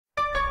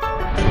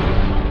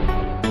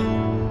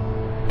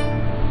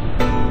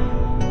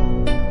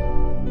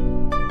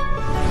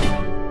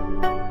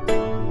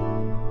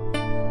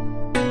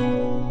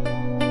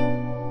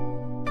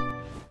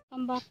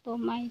to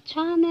my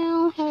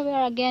channel. Here we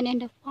are again in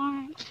the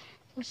farm.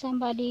 So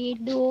somebody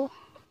do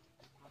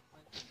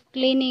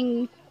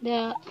cleaning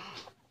the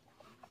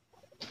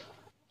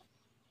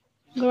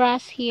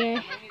grass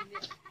here.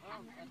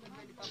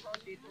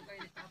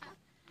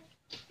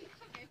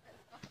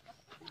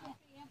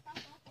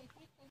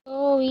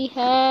 So we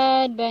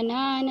had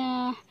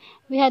banana.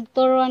 We had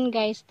turon,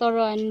 guys.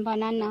 Turon,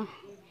 banana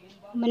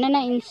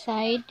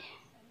inside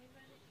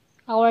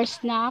our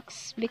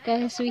snacks,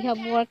 because we have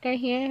worker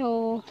here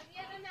who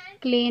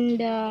clean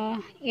the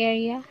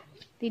area.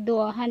 They do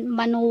a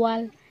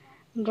manual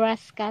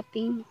grass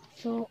cutting.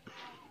 So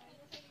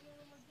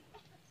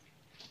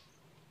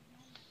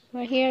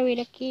we're here with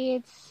the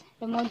kids.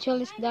 The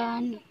module is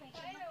done.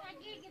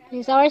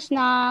 These are our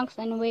snacks,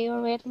 and we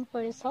are waiting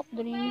for the soft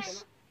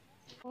drinks.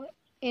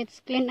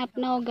 It's clean up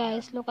now,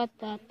 guys. Look at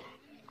that.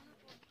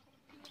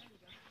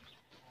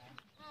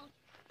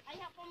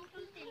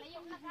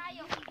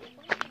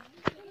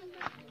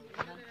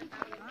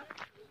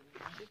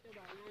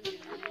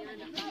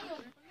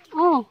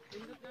 Oh,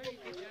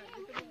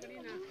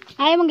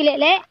 ayaw mong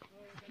gilili?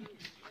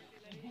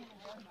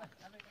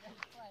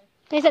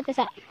 Tesa.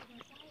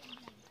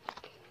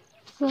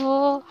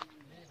 So,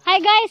 hi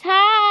guys,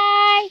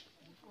 hi!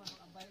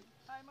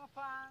 Hi mga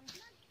fans!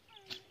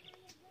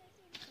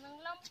 Nang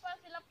lampas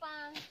sila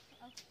fans.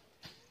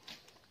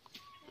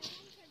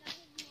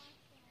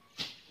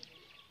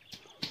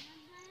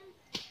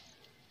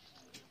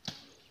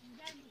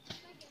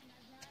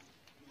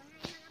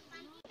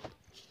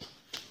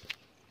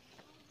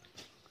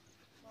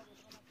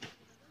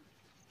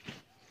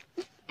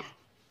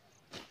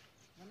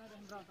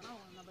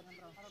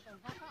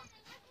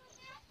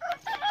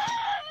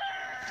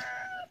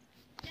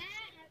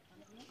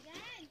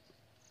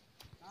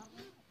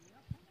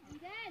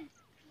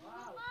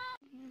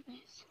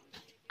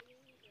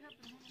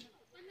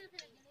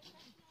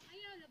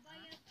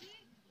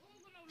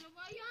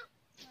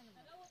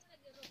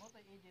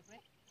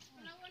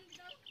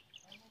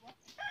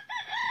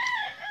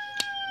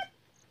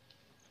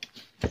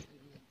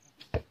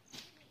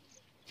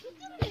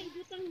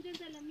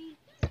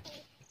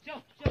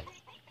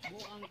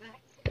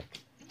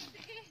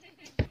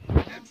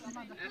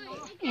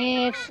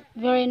 It's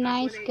very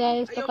nice,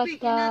 guys. Look at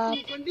that.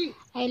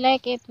 I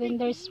like it when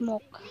there's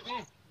smoke.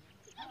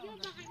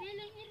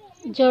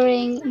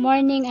 During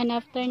morning and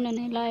afternoon,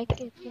 I like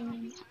it very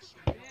much.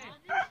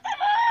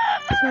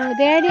 So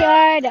there they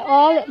are.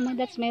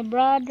 That's my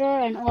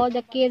brother, and all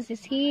the kids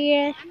is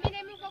here.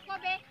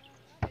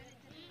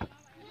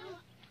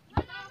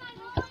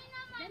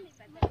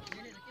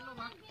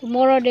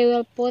 Tomorrow they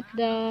will put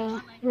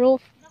the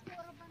roof.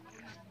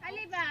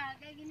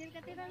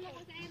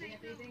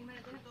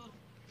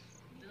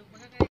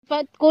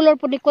 But color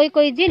po di koy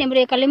din,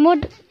 imre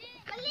kalimod.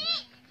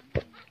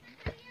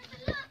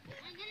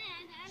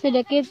 So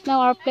the kids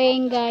now are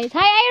playing, guys.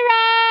 Hi Ira.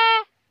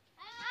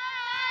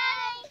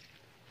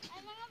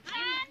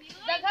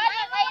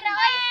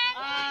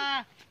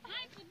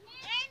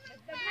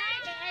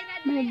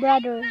 My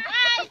brother.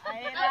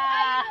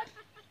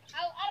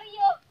 How are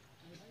you?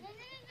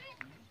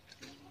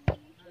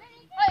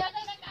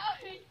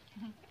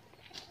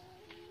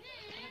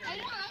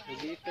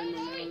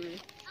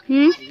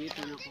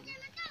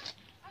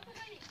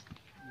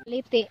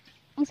 Baliti.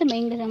 Ang sa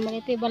English ang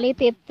baliti?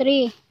 Baliti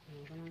 3.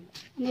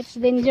 And it's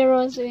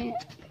dangerous.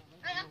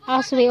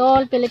 As we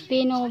all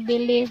Filipino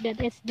believe that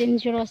it's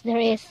dangerous.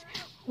 There is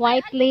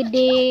white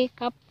lady,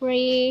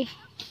 capri,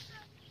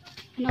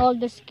 and all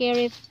the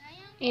scary.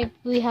 If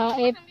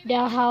the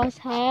house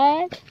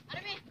had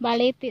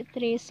baliti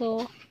 3,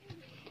 so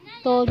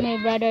told my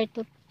brother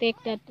to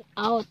take that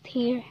out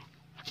here.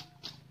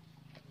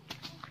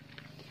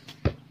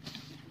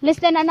 Less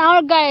than an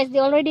hour, guys.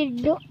 They already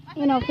do,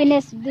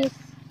 finish this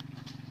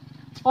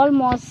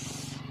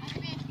almost.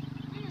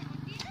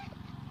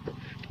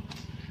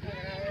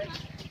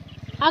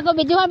 Ako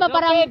videohan ba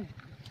parang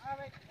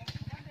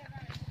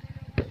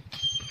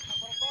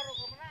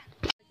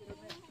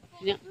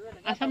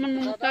asa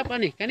man mo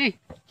tapan ni kani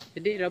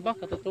jadi rabah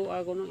katutuo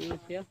ako no iyo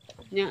siya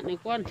nya ni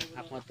kuan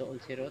ako tuon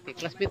si Roti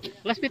classmate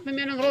mo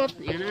ng Rot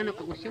yan anak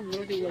ko siya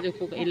Roti wala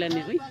ko kailan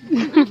ni oy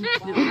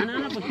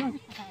anak ko siya.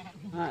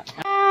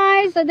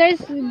 Hi, so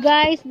there's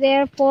guys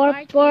there, four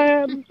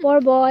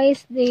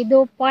boys. They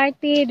do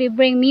party, they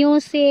bring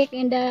music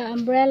in the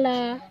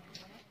umbrella.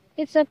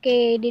 It's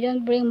okay, they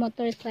don't bring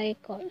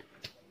motorcycle.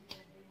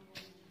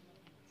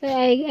 So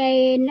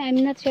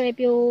I'm not sure if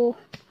you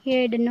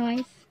hear the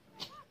noise.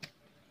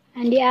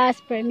 And they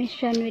ask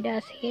permission with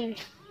us here.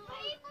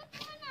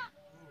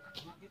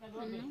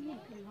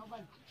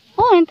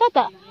 Oh, ang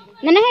tata.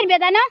 Nananghid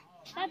ba na?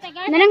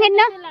 Nananghid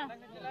na?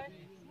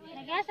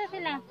 Nagasa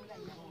sila.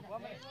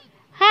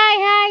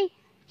 Hi.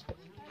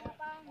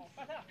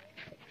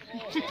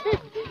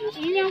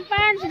 Inyong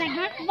fans,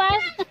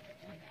 naghakbas.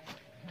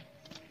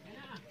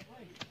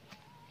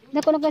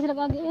 Dako na kasi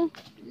lagi eh.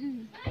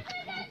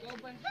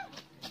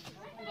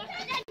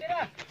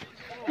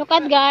 Look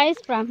at guys,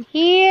 from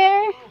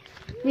here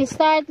we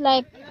start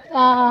like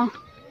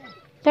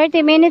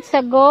 30 minutes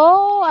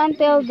ago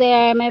until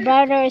there. My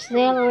brother is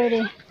there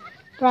already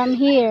from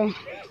here.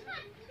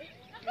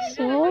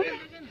 So,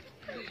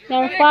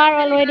 they're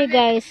far already,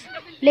 guys.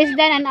 Less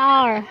than an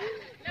hour.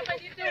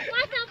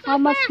 How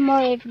much more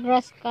a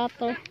grass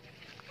cutter?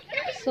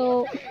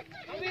 So,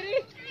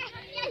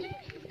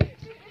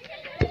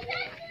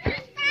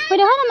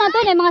 pwede ka naman to.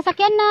 May mga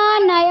sakyan na.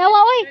 Awa,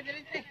 oy.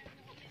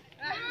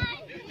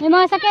 May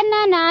mga sakyan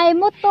na.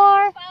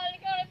 Motor.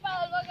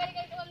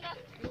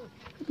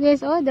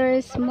 Guys, oh, there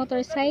is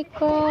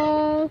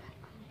motorcycle,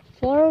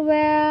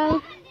 four-wheel.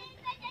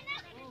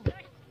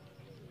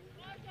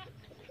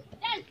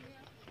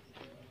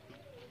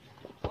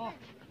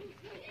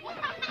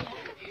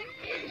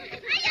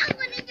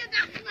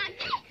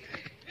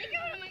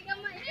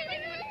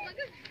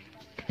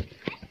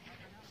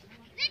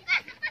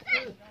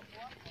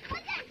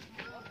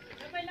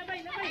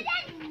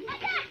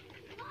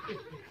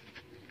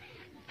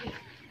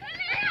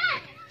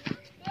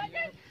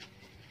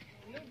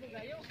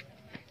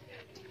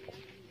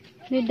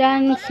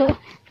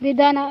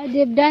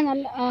 They've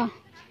done a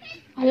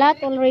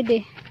lot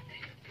already.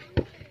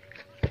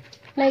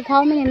 Like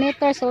how many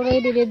meters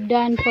already they've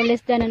done for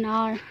less than an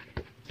hour.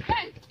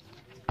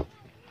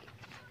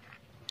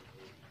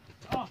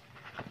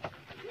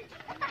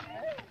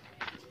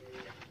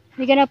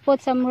 We're gonna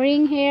put some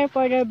ring here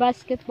for their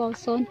basketball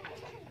soon.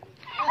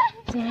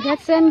 So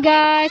that's it,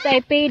 guys.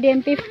 I paid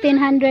them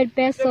 1,500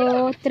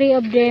 peso, 3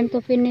 of them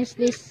to finish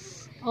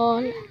this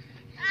all.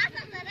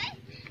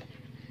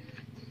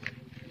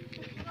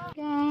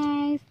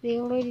 Guys, they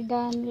already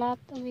done a lot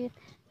of it.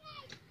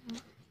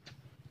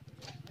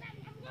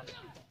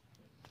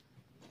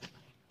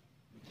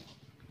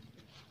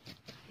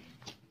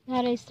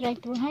 That is trying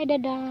to hi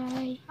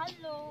Daday.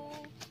 Hello.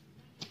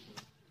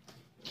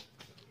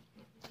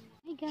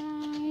 Hi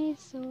guys,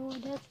 so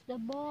that's the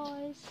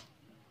boys.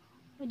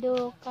 We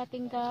do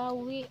cutting the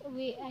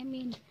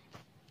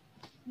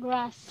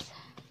grass.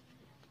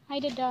 Hi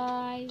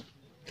Daday.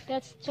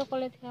 That's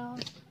chocolate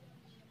house.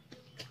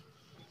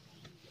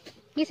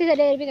 This is a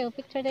dead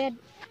picture dead.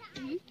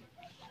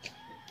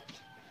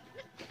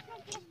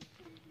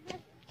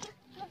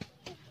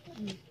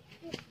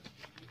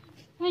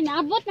 Ay,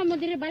 naabot na mo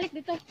dire balik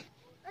dito.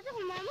 Asa ko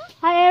mama?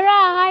 Hi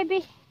Era, hi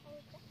B.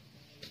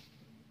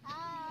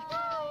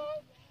 How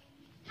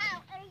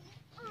are you?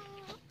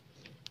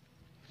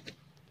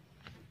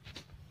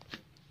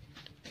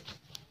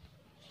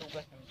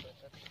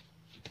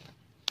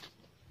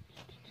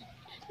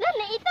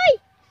 Lala,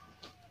 itoy!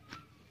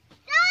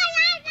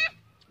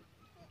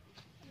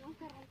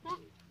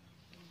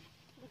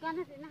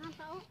 Gana din ang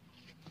tao.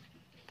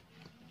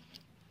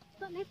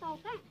 Ito na ito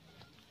ka.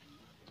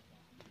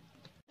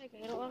 Ay,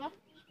 kairo ka.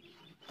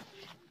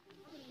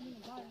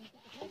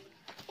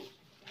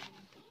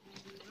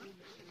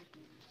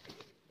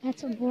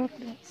 That's a work,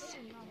 guys.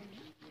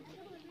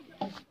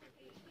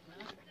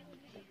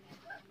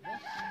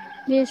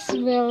 This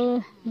will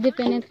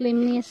definitely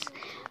miss.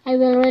 I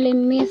will really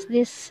miss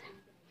this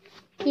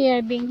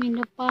here being in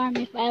the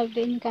farm if I'll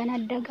be in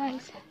Canada,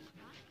 guys.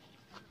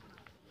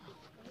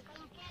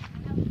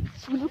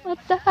 So look at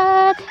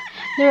that.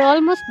 They're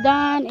almost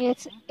done.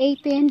 It's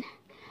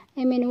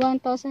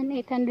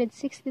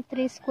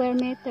 1,863 square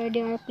meter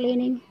they are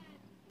planning.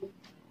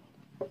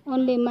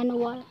 Only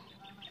manual.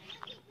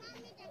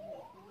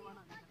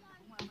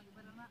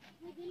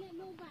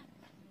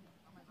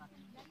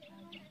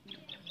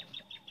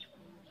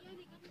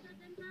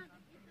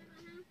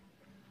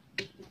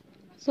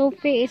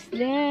 Sophie is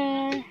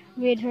there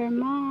with her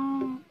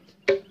mom.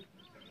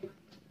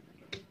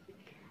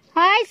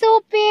 Hi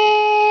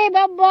Sophie!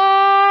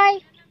 Bye-bye!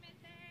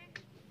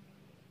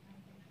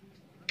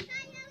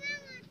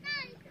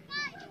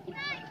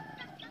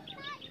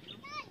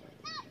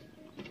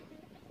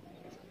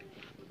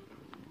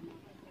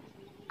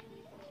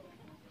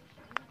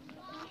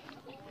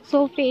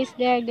 Sophie is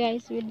there,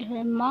 guys, with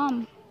her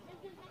mom.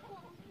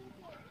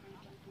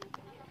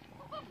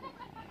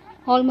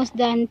 Almost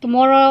done.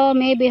 Tomorrow,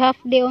 maybe half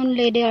day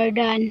only, they are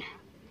done.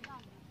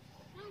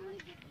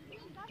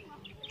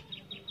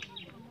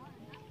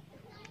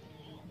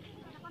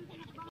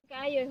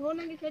 Kayo,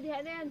 hunong gisa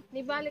diha na yan.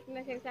 Nibalik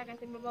na siya sa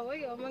kasi babaw.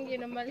 Oy, o mangyo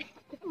na balik.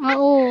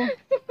 Oo.